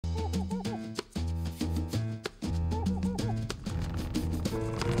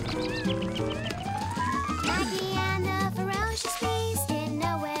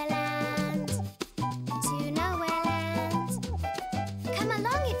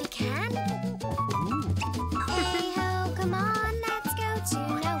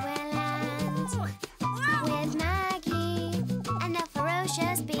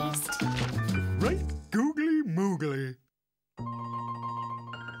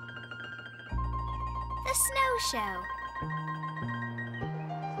A snow show.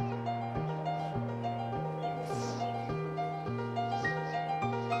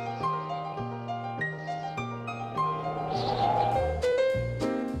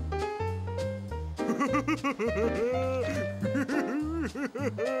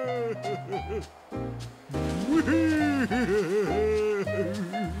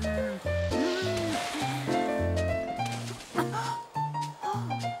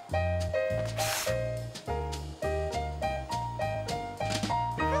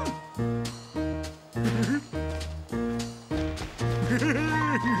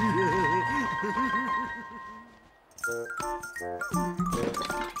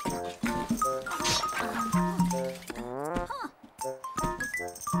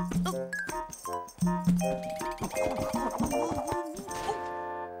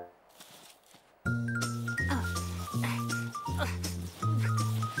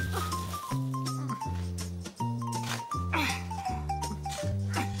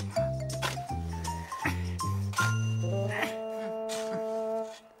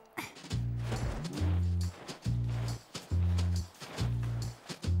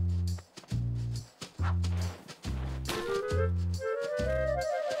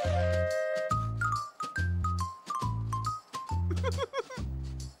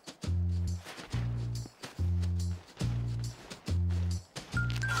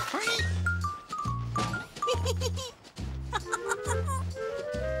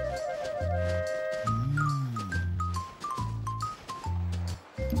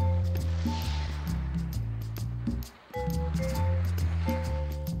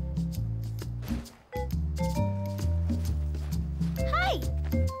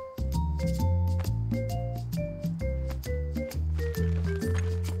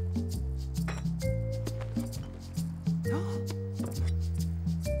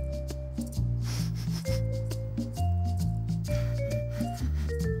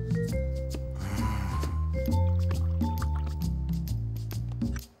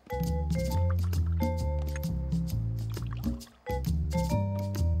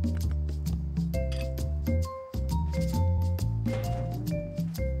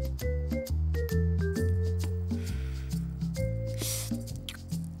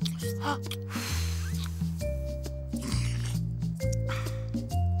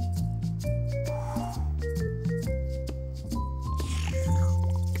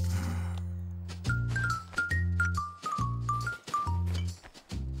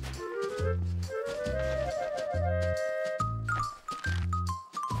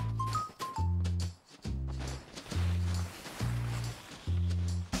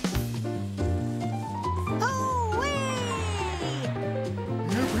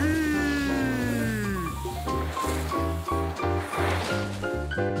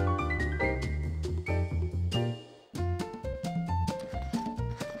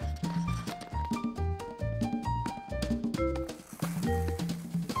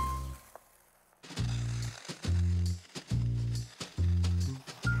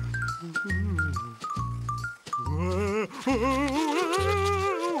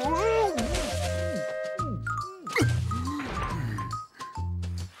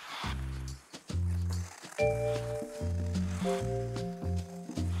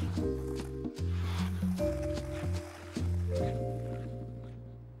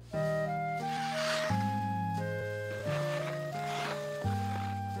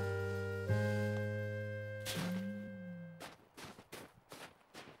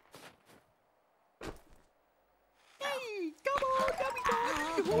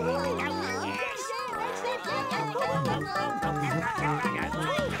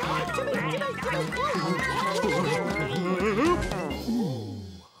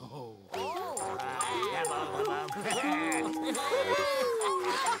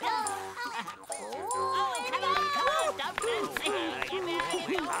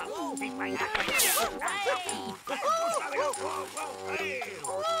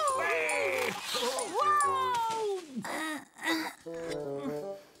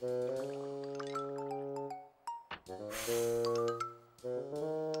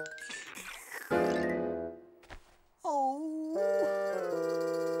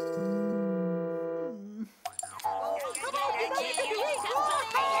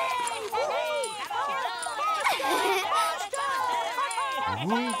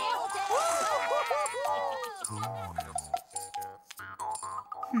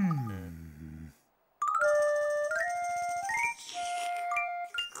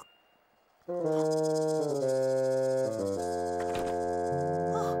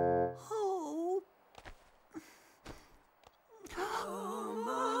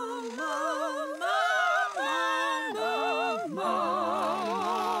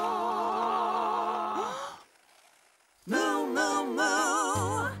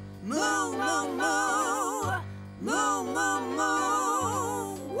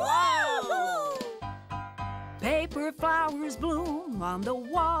 Paper flowers bloom on the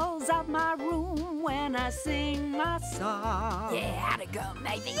walls of my room when I sing my song. Yeah, how'd it go,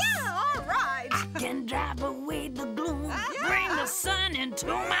 Mavis? Yeah, all right. I can drive away the gloom, bring the sun into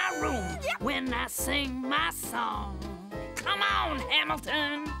my room when I sing my song. Come on,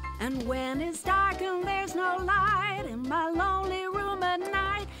 Hamilton! And when it's dark and there's no light in my lonely room at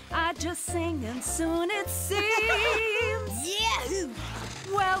night, I just sing and soon it seems. Yeah!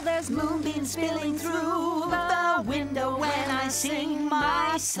 Well, there's moonbeams spilling through the window when I sing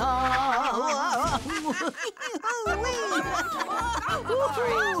my song.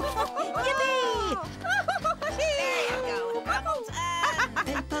 Yippee! There you go, Hamilton.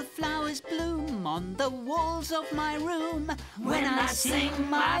 Paper flowers bloom on the walls of my room when I sing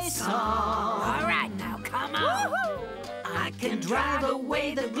my song. All right, now, come on. I can drive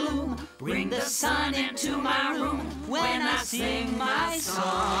away the gloom, bring the sun into my room when I sing my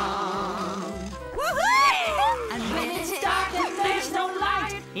song. And when it's dark and there's no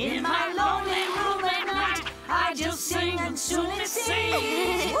light in my lonely room at night, I just sing and soon it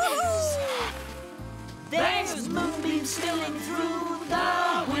seems. There's moonbeams spilling through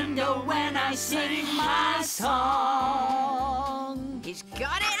the window when I sing my song. He's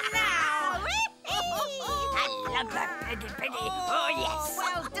got it now. I love that pretty. Oh, yes.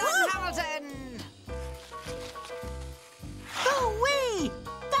 Well done, Hamilton. Oh, wee!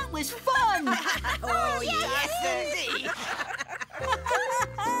 That was fun! Oh, yes, indeed.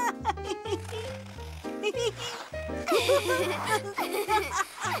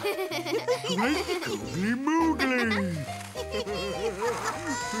 Great googly moogly!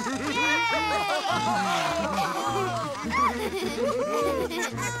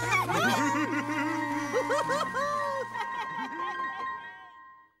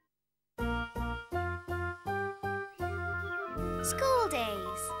 School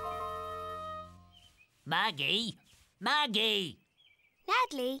days. Maggie! Maggie!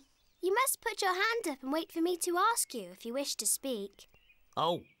 Nedley, you must put your hand up and wait for me to ask you if you wish to speak.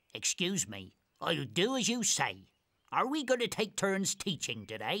 Oh, excuse me. I'll do as you say. Are we going to take turns teaching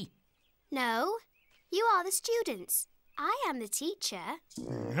today? No, you are the students. I am the teacher.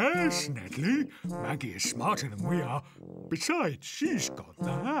 Yes, Nedley. Maggie is smarter than we are. Besides, she's got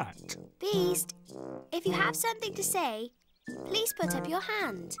the hat. Beast, if you have something to say, please put up your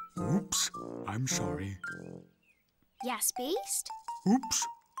hand. Oops, I'm sorry. Yes, Beast? Oops,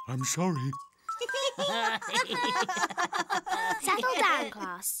 I'm sorry. Settle down,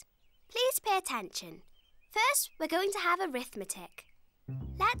 class. Please pay attention. First, we're going to have arithmetic.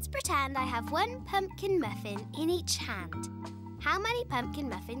 Let's pretend I have one pumpkin muffin in each hand. How many pumpkin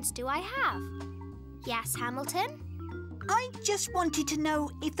muffins do I have? Yes, Hamilton? I just wanted to know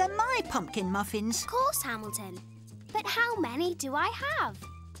if they're my pumpkin muffins. Of course, Hamilton. But how many do I have?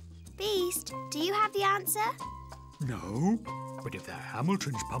 Beast, do you have the answer? No, but if they're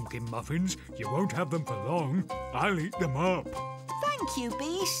Hamilton's pumpkin muffins, you won't have them for long. I'll eat them up. Thank you,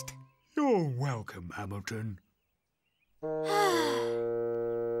 Beast. You're welcome, Hamilton.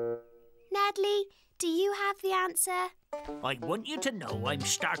 Nedley, do you have the answer? I want you to know I'm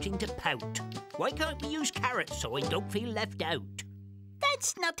starting to pout. Why can't we use carrots so I don't feel left out?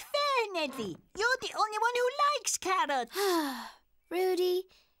 That's not fair, Nedley. You're the only one who likes carrots. Rudy,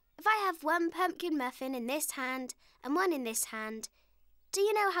 if I have one pumpkin muffin in this hand and one in this hand, do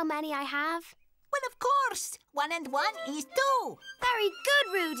you know how many I have? Well, of course. 1 and 1 is 2. Very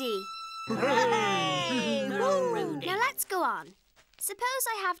good, Rudy. Hooray! Go, Rudy. Now let's go on. Suppose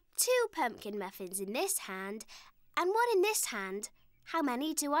I have 2 pumpkin muffins in this hand and one in this hand. How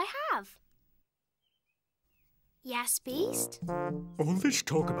many do I have? Yes, Beast? All this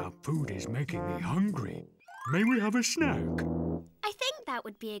talk about food is making me hungry. May we have a snack? I think that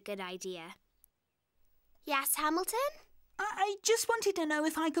would be a good idea. Yes, Hamilton? I just wanted to know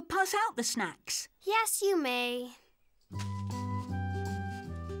if I could pass out the snacks. Yes, you may.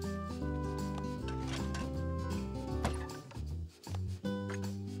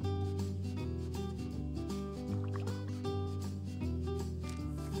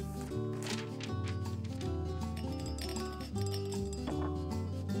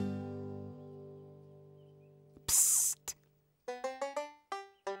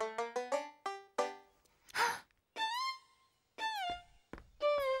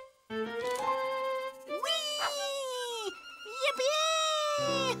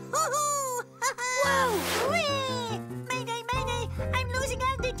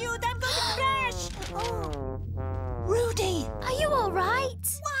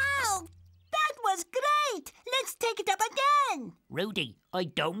 Rudy, I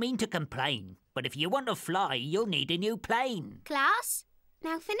don't mean to complain, but if you want to fly, you'll need a new plane. Class,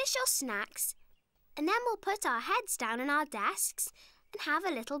 now finish your snacks and then we'll put our heads down on our desks and have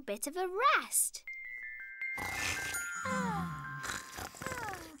a little bit of a rest.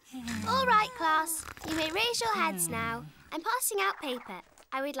 All right, class, you may raise your heads now. I'm passing out paper.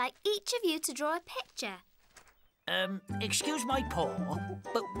 I would like each of you to draw a picture. Excuse my paw,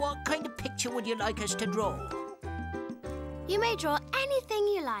 but what kind of picture would you like us to draw? You may draw anything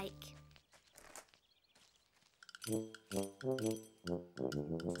you like.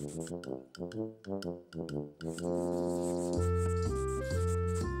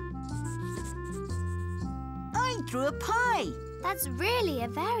 I drew a pie. That's really a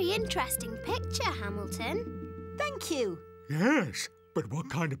very interesting picture, Hamilton. Thank you. Yes, but what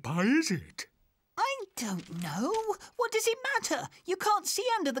kind of pie is it? I don't know. What does it matter? You can't see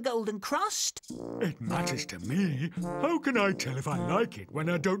under the golden crust. It matters to me. How can I tell if I like it when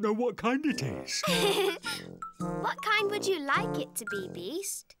I don't know what kind it is? What kind would you like it to be,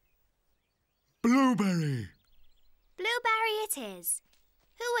 Beast? Blueberry. Blueberry it is.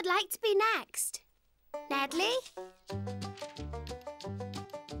 Who would like to be next? Nedley?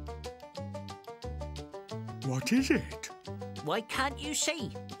 What is it? Why can't you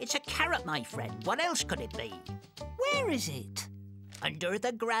see? It's a carrot, my friend. What else could it be? Where is it? Under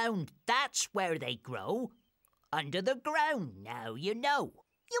the ground. That's where they grow. Under the ground, now you know.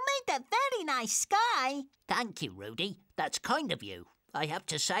 You made that very nice sky. Thank you, Rudy. That's kind of you. I have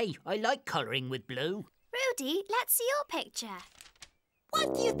to say, I like colouring with blue. Rudy, let's see your picture.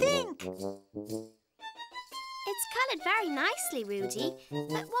 What do you think? It's coloured very nicely, Rudy.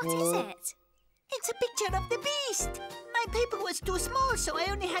 But what is it? It's a picture of the beast. My paper was too small, so I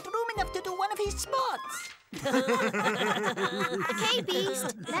only had room enough to do one of his spots. OK,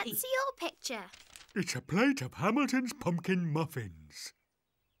 Beast, let's see your picture. It's a plate of Hamilton's pumpkin muffins.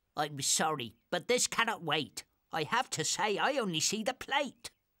 I'm sorry, but this cannot wait. I have to say, I only see the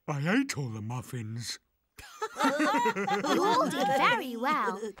plate. I ate all the muffins. You all did very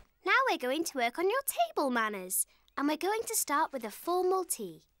well. Now we're going to work on your table manners. And we're going to start with a formal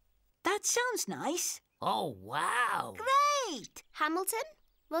tea. That sounds nice. Oh, wow. Great! Hamilton,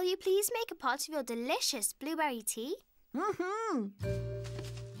 will you please make a pot of your delicious blueberry tea? Mm-hmm.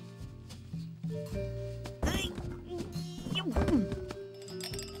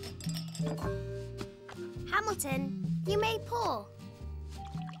 Hamilton, you may pour.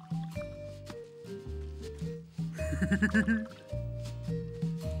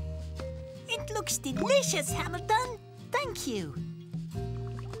 It looks delicious, Hamilton. Thank you.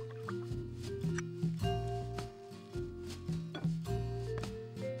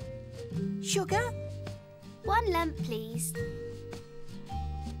 Sugar? 1 lump, please.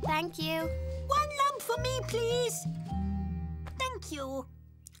 Thank you. 1 lump for me, please. Thank you.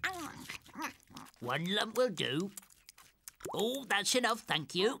 1 lump will do. Oh, that's enough,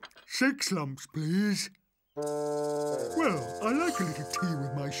 thank you. 6 lumps, please. Well, I like a little tea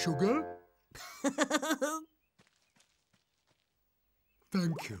with my sugar.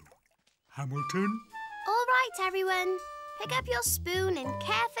 Thank you. Hamilton? All right, everyone. Pick up your spoon and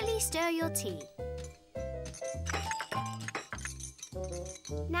carefully stir your tea.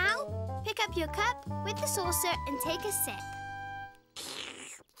 Now, pick up your cup with the saucer and take a sip.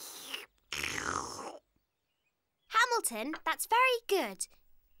 Hamilton, that's very good.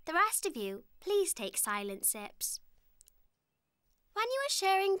 The rest of you, please take silent sips. When you are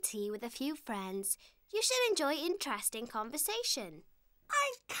sharing tea with a few friends, you should enjoy interesting conversation.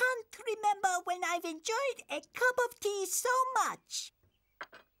 I can't remember when I've enjoyed a cup of tea so much.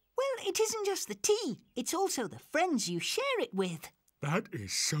 Well, it isn't just the tea. It's also the friends you share it with. That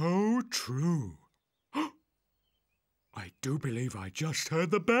is so true. I do believe I just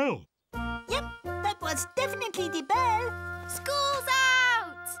heard the bell. Yep, that was definitely the bell. School's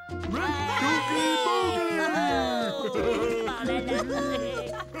out!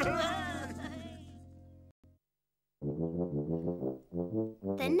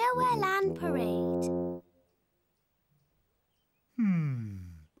 The Nowhere Land Parade.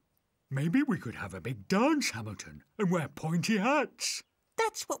 Maybe we could have a big dance, Hamilton, and wear pointy hats.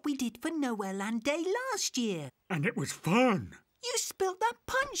 That's what we did for Nowhere Land Day last year. And it was fun. You spilled that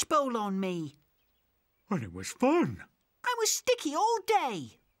punch bowl on me. And it was fun. I was sticky all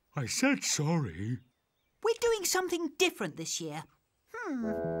day. I said sorry. We're doing something different this year.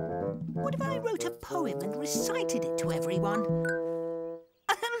 What if I wrote a poem and recited it to everyone?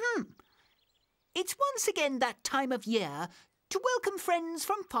 It's once again that time of year to welcome friends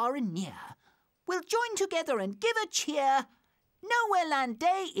from far and near. We'll join together and give a cheer. Nowhere Land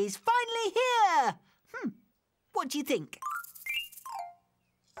Day is finally here. What do you think?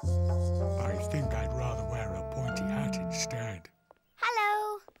 I think I'd rather wear a pointy hat instead.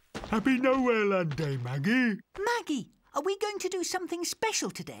 Hello. Happy Nowhere Land Day, Maggie. Maggie, are we going to do something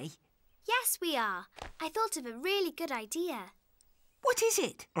special today? Yes, we are. I thought of a really good idea. What is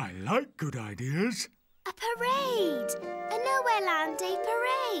it? I like good ideas. A parade! A Nowhere Land Day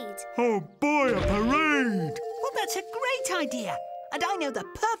parade! Oh boy, a parade! Well, that's a great idea. And I know the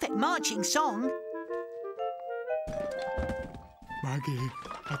perfect marching song. Maggie,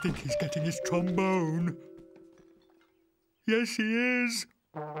 I think he's getting his trombone. Yes, he is.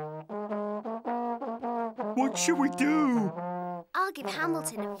 What should we do? I'll give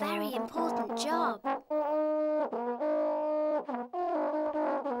Hamilton a very important job.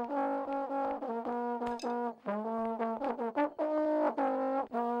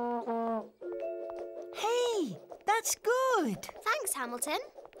 Hey, that's good. Thanks, Hamilton.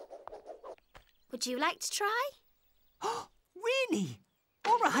 Would you like to try? Really?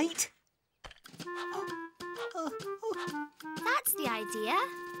 All right. That's the idea.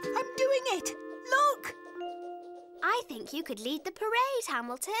 I'm doing it. Look. I think you could lead the parade,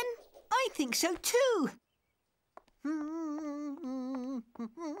 Hamilton. I think so too.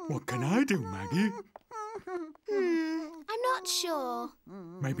 What can I do, Maggie? I'm not sure.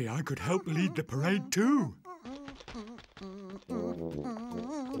 Maybe I could help lead the parade too.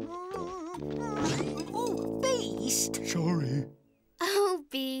 Oh, Beast. Sorry. Oh,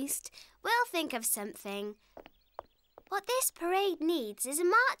 Beast. We'll think of something. What this parade needs is a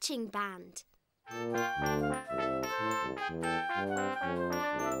marching band.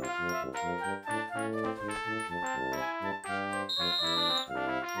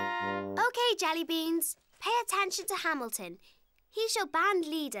 OK, Jelly Beans. Pay attention to Hamilton. He's your band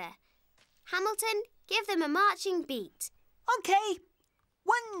leader. Hamilton, give them a marching beat. OK.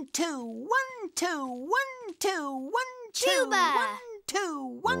 1, 2, 1, 2, 1, 2, 1, 2. Tuba. 1,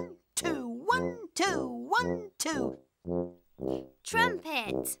 2, 1, 2, 1, 2, 1, 2.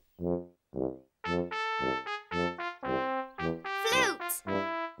 Trumpet. Flute.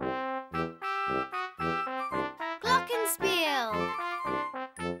 Glockenspiel.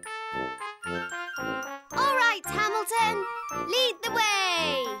 All right, Hamilton, lead the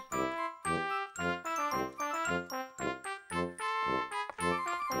way.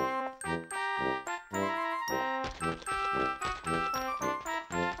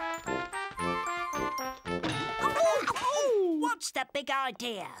 What's the big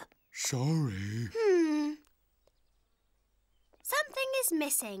idea? Sorry. Something is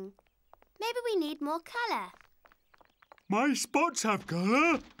missing. Maybe we need more colour. My spots have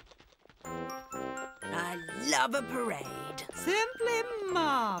colour. I love a parade. Simply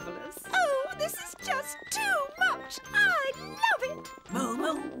marvellous. Oh, this is just too much. I love it. Moo,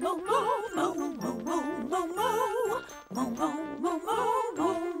 moo, moo, moo, moo, moo, moo, moo, moo, moo, moo, moo,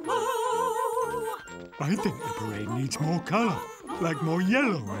 moo, moo. I think the parade needs more colour, like more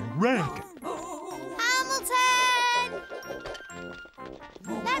yellow and red. Hamilton!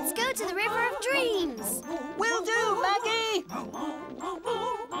 Let's go to the River of Dreams. Will do, Maggie. Quack, quack. Quack, quack.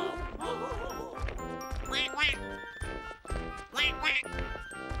 Quack.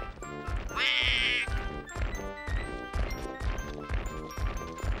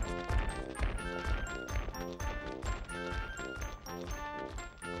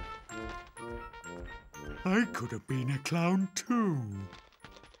 I could have been a clown too.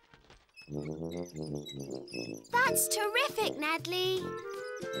 That's terrific, Nedley.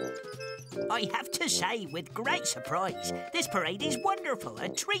 I have to say, with great surprise, this parade is wonderful, a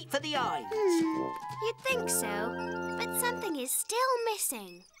treat for the eyes. You'd think so, but something is still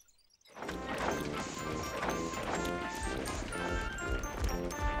missing.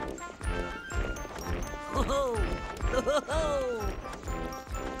 Ho ho! Ho ho ho!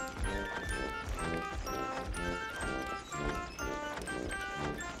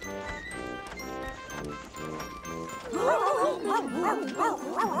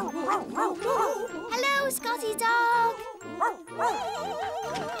 Hello, Scotty Dog.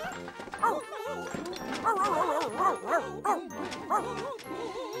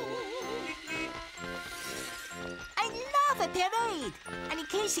 I love a parade. And in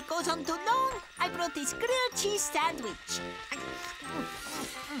case it goes on too long, I brought this grilled cheese sandwich.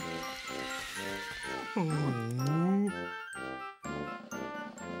 Oh.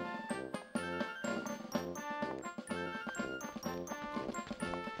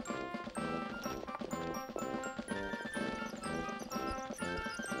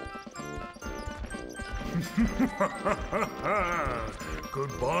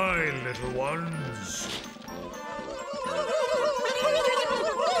 Goodbye, little ones.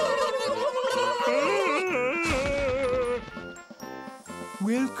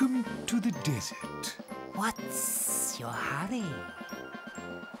 Welcome to the desert. What's your hurry?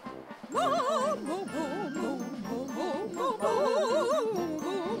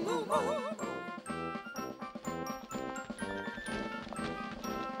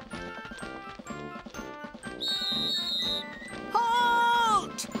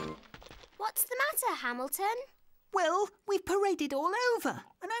 Halt! What's the matter, Hamilton? Well, we've paraded all over,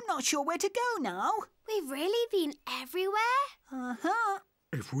 and I'm not sure where to go now. We've really been everywhere? Uh-huh.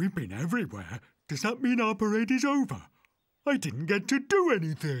 If we've been everywhere, does that mean our parade is over? I didn't get to do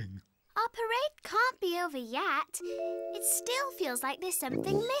anything. Our parade can't be over yet. It still feels like there's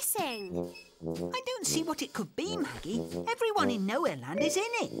something missing. I don't see what it could be, Maggie. Everyone in Nowhere Land is in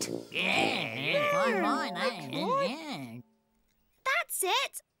it. That's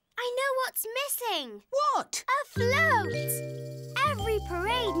it! I know what's missing. What? A float! Every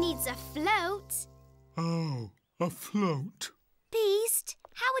parade needs a float. Oh, a float. Beast,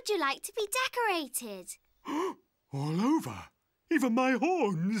 how would you like to be decorated? All over. Even my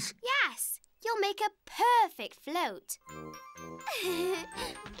horns. Yes, you'll make a perfect float.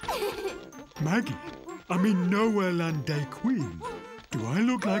 Maggie, I'm in Nowhere Land Day Queen. Do I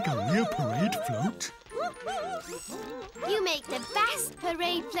look like a real parade float? You make the best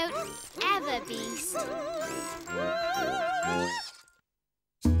parade float ever, Beast.